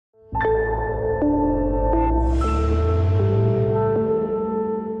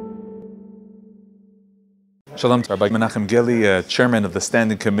Shalom, Rabbi Menachem Geli, chairman of the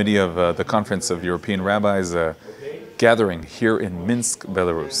Standing Committee of the Conference of European Rabbis, gathering here in Minsk,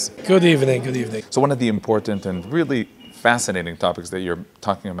 Belarus. Good evening, good evening. So one of the important and really fascinating topics that you're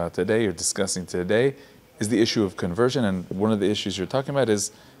talking about today, you're discussing today, is the issue of conversion, and one of the issues you're talking about is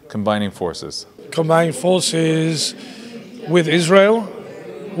combining forces. Combining forces with Israel.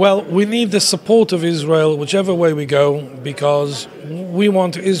 Well, we need the support of Israel whichever way we go, because we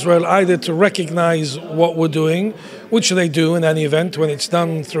want Israel either to recognize what we're doing, which they do in any event when it's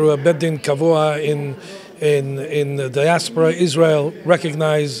done through a Bet Din Kavua in the diaspora. Israel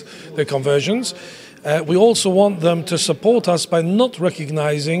recognize the conversions. We also want them to support us by not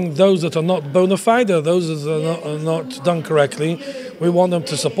recognizing those that are not bona fide, those that are not done correctly. We want them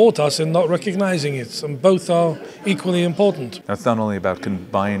to support us in not recognizing it, and both are equally important. Now, it's not only about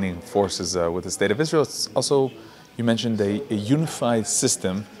combining forces with the State of Israel, it's also, you mentioned a unified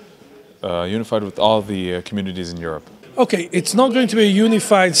system, unified with all the communities in Europe. Okay, it's not going to be a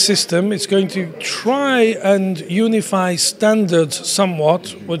unified system. It's going to try and unify standards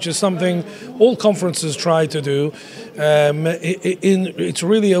somewhat, which is something all conferences try to do. It's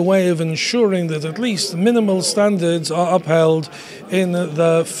really a way of ensuring that at least minimal standards are upheld in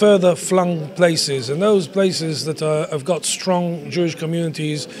the further flung places. And those places that have got strong Jewish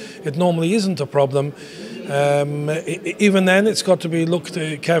communities, it normally isn't a problem. Even then, it's got to be looked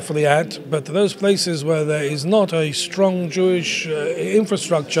carefully at. But those places where there is not a strong Jewish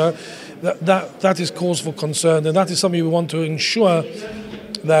infrastructure, that is cause for concern, and that is something we want to ensure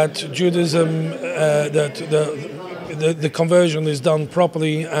that Judaism, that the conversion is done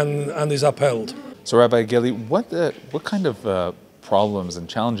properly and is upheld. So, Rabbi Geli, what kind of problems and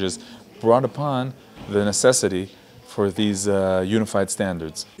challenges brought upon the necessity for these unified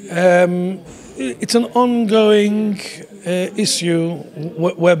standards? It's an ongoing issue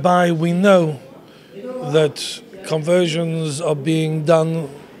whereby we know that conversions are being done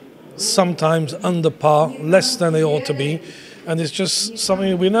sometimes under par, less than they ought to be, and it's just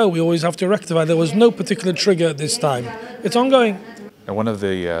something we know we always have to rectify. There was no particular trigger at this time. It's ongoing. And one of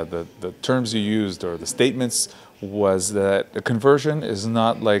the terms you used, or the statements, was that a conversion is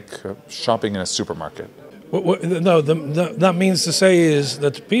not like shopping in a supermarket. No, that means to say is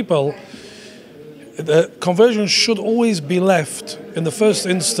that the conversion should always be left in the first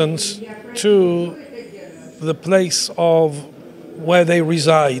instance to the place of where they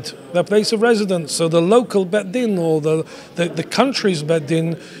reside, their place of residence. So the local Bet Din or the country's Bet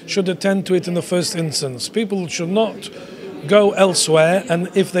Din should attend to it in the first instance. People should not go elsewhere, and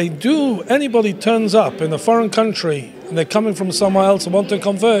if they do, anybody turns up in a foreign country and they're coming from somewhere else and want to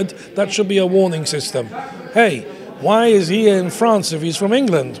convert, that should be a warning system. Hey, why is he in France if he's from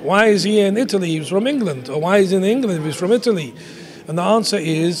England? Why is he in Italy if he's from England? Or why is he in England if he's from Italy? And the answer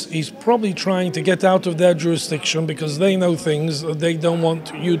is, he's probably trying to get out of their jurisdiction because they know things that they don't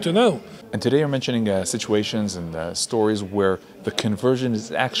want you to know. And today you're mentioning situations and stories where the conversion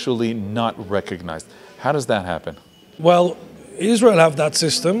is actually not recognized. How does that happen? Well, Israel have that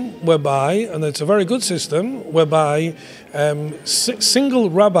system whereby, and it's a very good system, whereby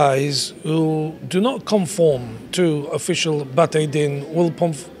single rabbis who do not conform to official Batei Din will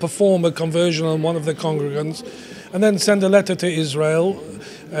perform a conversion on one of their congregants and then send a letter to Israel.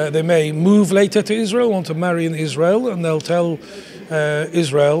 They may move later to Israel, want to marry in Israel, and they'll tell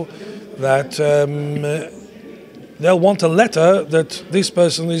Israel that they'll want a letter that this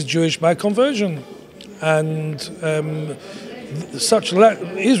person is Jewish by conversion. And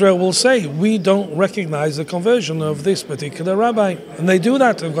Israel will say, we don't recognize the conversion of this particular rabbi. And they do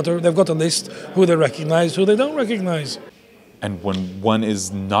that. They've got a list who they recognize, who they don't recognize. And when one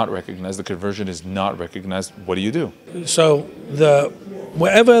is not recognized, the conversion is not recognized, what do you do? So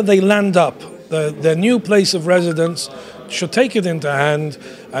wherever they land up, their new place of residence should take it into hand.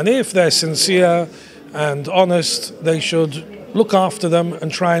 And if they're sincere and honest, they should look after them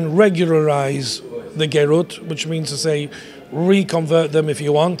and try and regularize the gerut, which means to say reconvert them if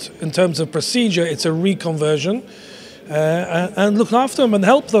you want. In terms of procedure, it's a reconversion, and look after them and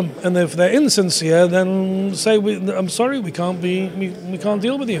help them. And if they're insincere, then say, I'm sorry, we can't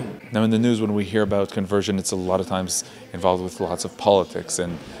deal with you. Now, in the news, when we hear about conversion, it's a lot of times involved with lots of politics,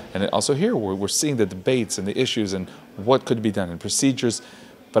 and also here we're seeing the debates and the issues and what could be done and procedures.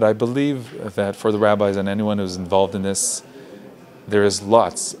 But I believe that for the rabbis and anyone who's involved in this, there is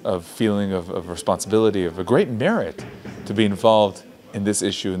lots of feeling of responsibility, of a great merit to be involved in this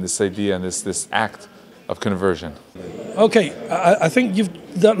issue, in this idea, and this act of conversion. Okay, I think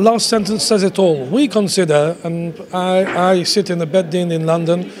that last sentence says it all. We consider, and I sit in the Bet Din in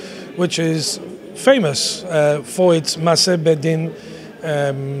London, which is famous for its Maseh Bet Din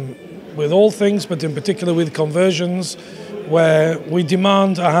with all things, but in particular with conversions, where we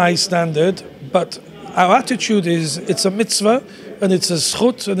demand a high standard, but our attitude is it's a mitzvah and it's a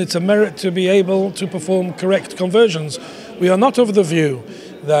zchut and it's a merit to be able to perform correct conversions. We are not of the view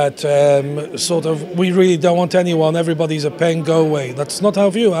that we really don't want anyone, everybody's a pain, go away. That's not our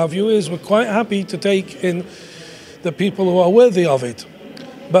view. Our view is we're quite happy to take in the people who are worthy of it.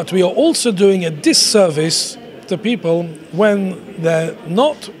 But we are also doing a disservice to people when they're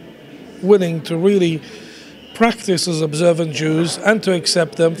not willing to really practice as observant Jews and to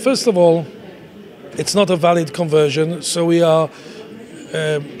accept them. First of all, it's not a valid conversion, so we are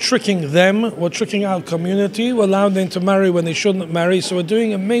tricking them, we're tricking our community, we're allowing them to marry when they shouldn't marry, so we're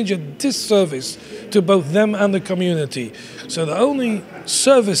doing a major disservice to both them and the community. So the only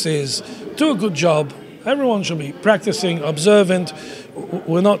service is do a good job. Everyone should be practicing, observant.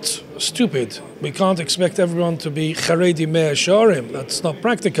 We're not stupid. We can't expect everyone to be Charedi Mea Shorim. That's not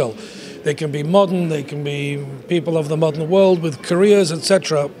practical. They can be modern, they can be people of the modern world with careers,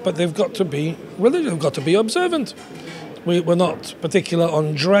 etc. But they've got to be religious, they've got to be observant. We're not particular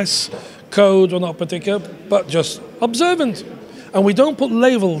on dress, code, we're not particular, but just observant. And we don't put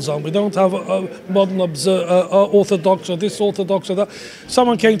labels on. We don't have a modern Orthodox or this Orthodox or that.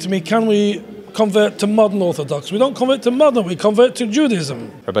 Someone came to me, can we convert to modern Orthodox? We don't convert to modern, we convert to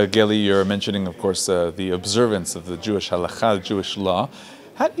Judaism. Rabbi Geli, you're mentioning, of course, the observance of the Jewish halakha, Jewish law.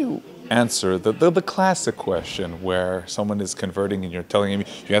 How do you answer the classic question where someone is converting and you're telling him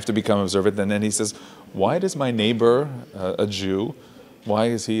you have to become observant, and then he says, why does my neighbor, a Jew, why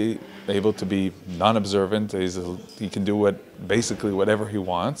is he able to be non-observant? He can do basically whatever he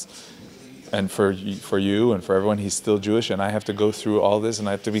wants, and for you and for everyone, he's still Jewish, and I have to go through all this and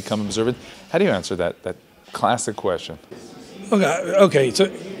I have to become observant. How do you answer that classic question? Okay. So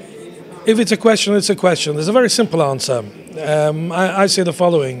if it's a question, it's a question. There's a very simple answer. I say the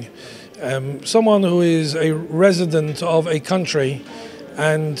following. Someone who is a resident of a country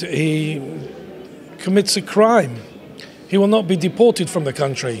and he commits a crime, he will not be deported from the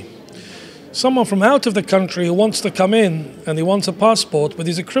country. Someone from out of the country who wants to come in and he wants a passport, but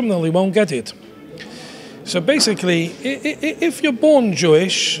he's a criminal, he won't get it. So basically, if you're born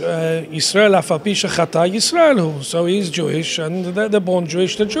Jewish, Yisrael afapi shechata Yisraelu, so he's Jewish, and they're born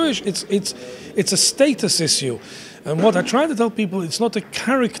Jewish, they're Jewish. It's a status issue. And what I try to tell people, it's not a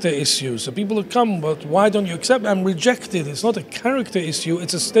character issue. So people who come, but why don't you accept? I'm rejected. It's not a character issue,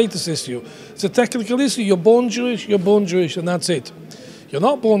 it's a status issue. It's a technical issue. You're born Jewish, and that's it. You're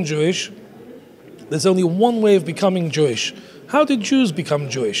not born Jewish. There's only one way of becoming Jewish. How did Jews become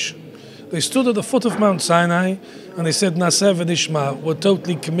Jewish? They stood at the foot of Mount Sinai and they said, Naseh v'nishma, we're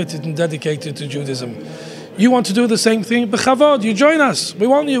totally committed and dedicated to Judaism. You want to do the same thing? B'chavod, you join us. We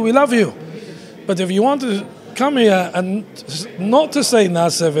want you, we love you. But if you want to come here and not to say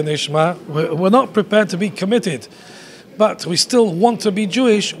Naseh v'nishma, we're not prepared to be committed, but we still want to be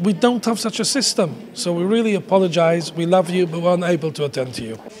Jewish, we don't have such a system. So we really apologize. We love you, but we're unable to attend to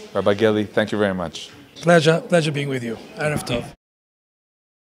you. Rabbi Geli, thank you very much. Pleasure being with you. Erev Tov.